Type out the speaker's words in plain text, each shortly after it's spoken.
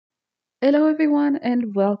Hello, everyone,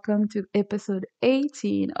 and welcome to episode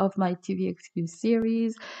 18 of my TVXQ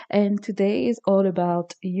series. And today is all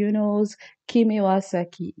about Yuno's kimiwa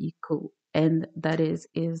sakie, and that is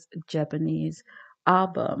his Japanese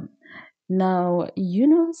album. Now,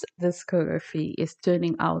 Yuno's discography is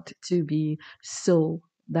turning out to be so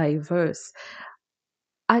diverse.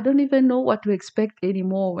 I don't even know what to expect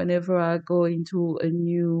anymore whenever I go into a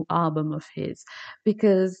new album of his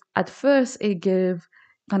because at first it gave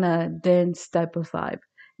kind of dance type of vibe.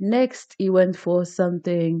 Next, he went for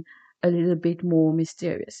something a little bit more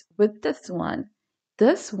mysterious. With this one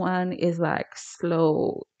is like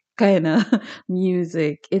slow kind of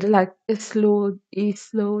music. It slowed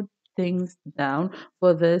things down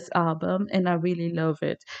for this album, and I really love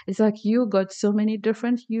it. It's like you got so many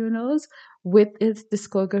different with its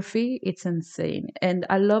discography. It's insane, and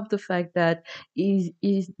I love the fact that he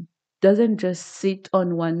doesn't just sit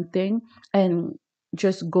on one thing and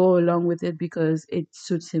just go along with it because it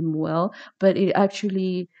suits him well, but it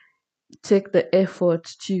actually take the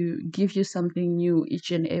effort to give you something new each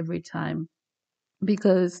and every time.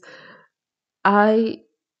 Because I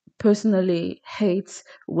personally hate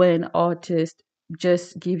when artists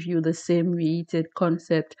just give you the same repeated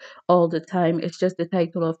concept all the time. It's just the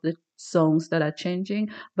title of the songs that are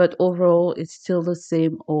changing, but overall, it's still the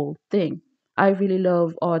same old thing. I really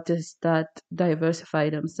love artists that diversify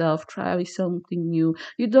themselves, try something new.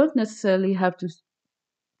 You don't necessarily have to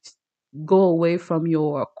go away from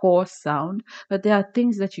your core sound, but there are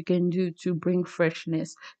things that you can do to bring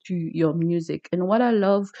freshness to your music. And what I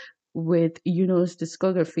love with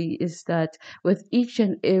discography is that with each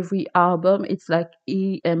and every album, it's like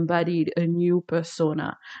he embodied a new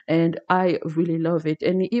persona, and I really love it.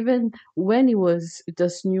 And even when he was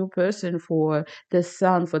this new person for the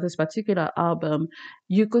sound for this particular album,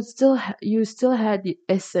 you still had the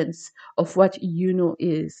essence of what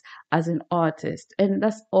is as an artist. And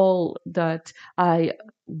that's all that I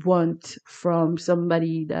want from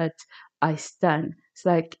somebody that I stand. It's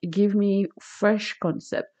like, give me fresh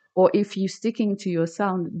concept. Or if you're sticking to your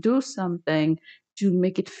sound, do something to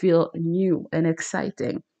make it feel new and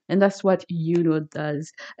exciting. And that's what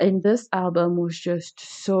does. And this album was just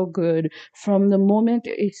so good. From the moment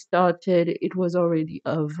it started, it was already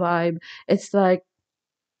a vibe. It's like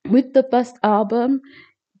with the past album,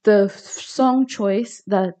 the song choice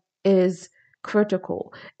that is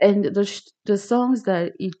critical, and the songs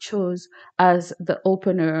that he chose as the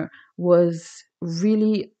opener was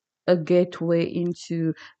really a gateway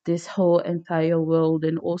into this whole entire world,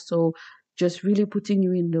 and also just really putting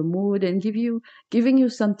you in the mood and giving you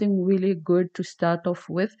something really good to start off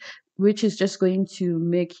with, which is just going to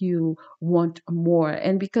make you want more.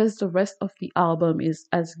 And because the rest of the album is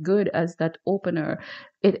as good as that opener,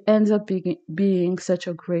 it ends up being such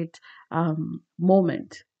a great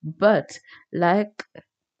moment. But like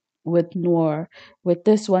with Noir, with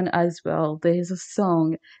this one as well, there's a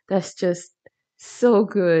song that's just so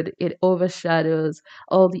good. It overshadows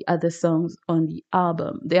all the other songs on the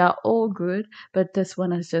album. They are all good, but this one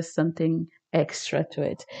has just something extra to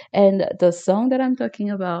it. And the song that I'm talking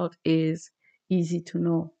about is Easy to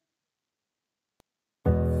Know.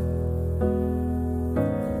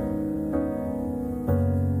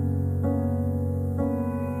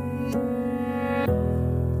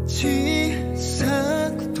 小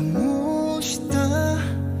さく灯した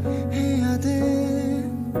部屋で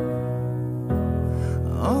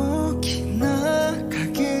大きな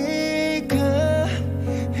影が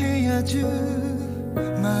部屋中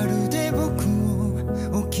まるで僕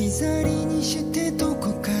を置き去りにしてど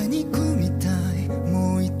こかに行くみたい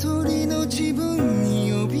もう一人の自分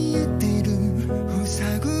に怯えてるふさ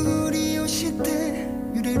ぐふりをして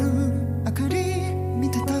揺れる明かり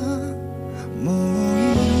見てたもう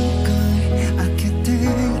開けて一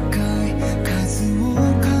回数を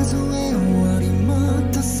数え終わりま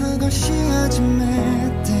た探し始め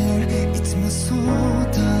ていつもそう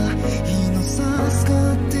だ日の差すカー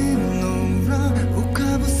テンの裏浮か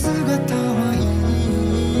ぶ姿は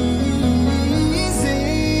easy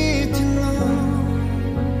to know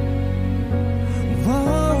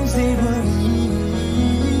Was it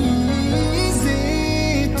easy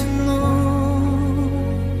to know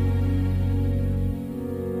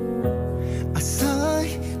浅い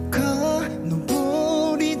か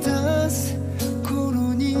登り出す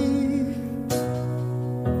頃に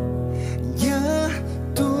やっ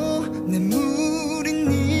と眠り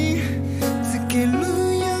につけるよ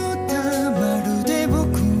うだまるで僕を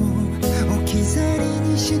置き去り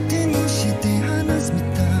にして無視で話すみ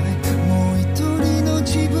たいもう一人の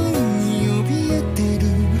自分に怯えてる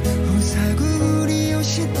ふさぐふりを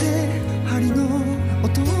して針の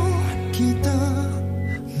音を聞いた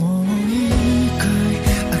もう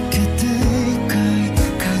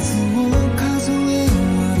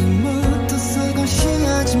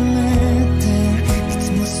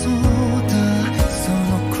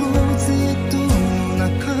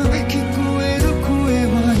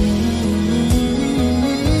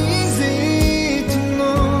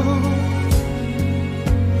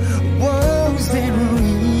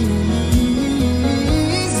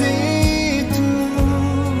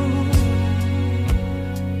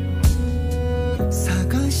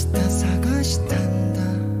探した探したんだ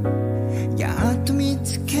やっと見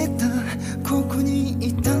つけたここに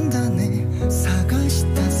いたんだね探し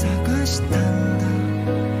た探したん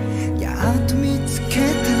だやっと見つけ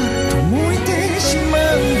たともいてしま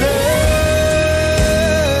うんだ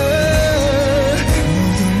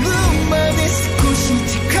戻るまで少し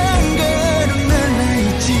時間があるなら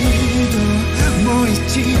一度もう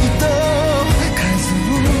一度数を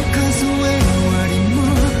数え終わりも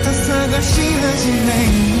っと探し始め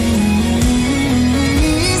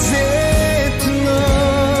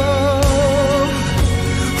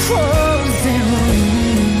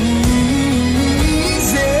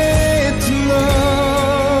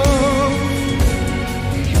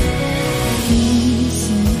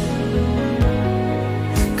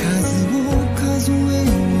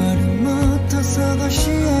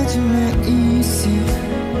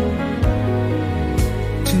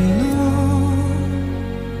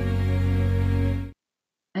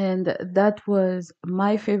And that was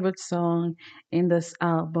my favorite song in this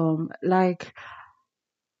album. Like,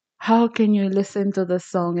 how can you listen to the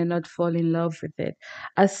song and not fall in love with it?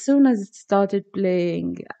 As soon as it started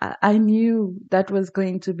playing, I knew that was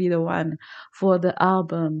going to be the one for the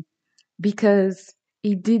album because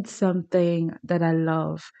it did something that I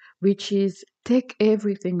love, which is take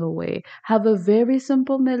everything away, have a very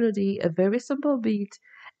simple melody, a very simple beat,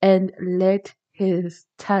 and let his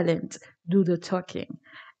talent do the talking.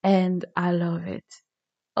 And I love it.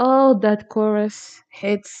 Oh, that chorus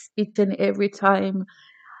hits each and every time.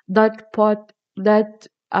 That part, that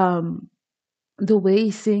the way he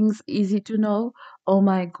sings, easy to know. Oh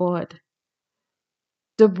my God,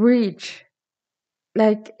 the bridge,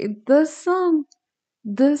 like this song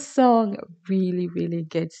really, really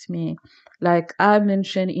gets me. Like I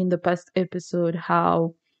mentioned in the past episode,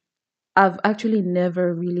 how I've actually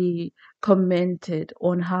never really commented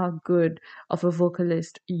on how good of a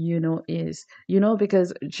vocalist is.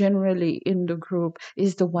 Because generally in the group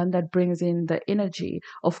is the one that brings in the energy.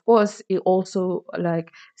 Of course, he also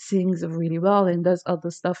like sings really well and does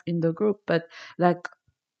other stuff in the group, but like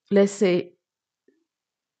let's say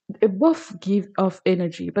both give off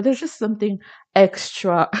energy, but there's just something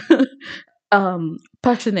extra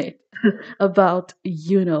passionate about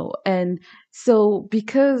and so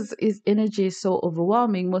because his energy is so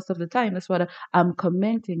overwhelming most of the time, that's what I'm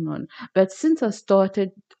commenting on. But since I started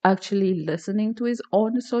actually listening to his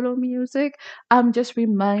own solo music, I'm just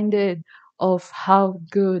reminded of how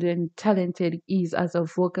good and talented he is as a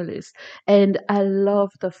vocalist. And I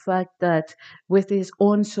love the fact that with his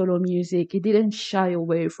own solo music, he didn't shy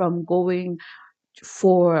away from going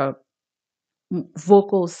for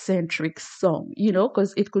vocal centric song,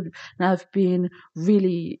 because it could have been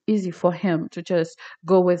really easy for him to just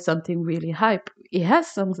go with something really hype. He has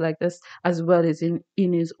songs like this as well as in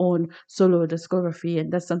his own solo discography,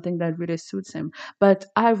 and that's something that really suits him. But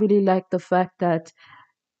I really like the fact that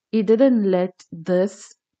he didn't let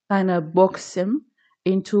this kind of box him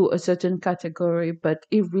into a certain category, but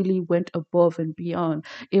it really went above and beyond.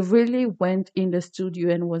 It really went in the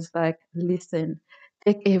studio and was like, listen,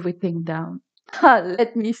 take everything down.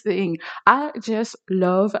 Let me sing. I just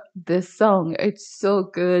love this song. It's so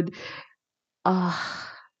good. Ah,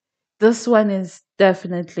 this one is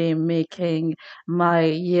definitely making my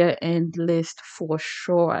year end list for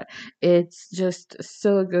sure. It's just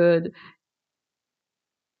so good.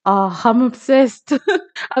 Ah, I'm obsessed.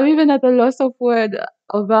 I'm even at a loss of word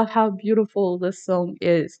about how beautiful this song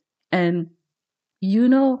is. And you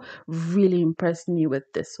know, really impressed me with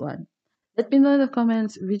this one. Let me know in the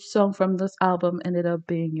comments which song from this album ended up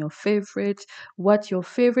being your favorite, what's your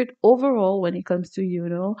favorite overall when it comes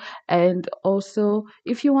to and also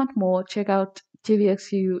if you want more, check out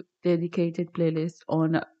TVXU dedicated playlist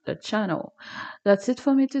on the channel. That's it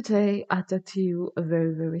for me today. I'll talk to you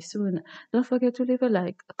very, very soon. Don't forget to leave a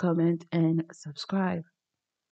like, a comment, and subscribe.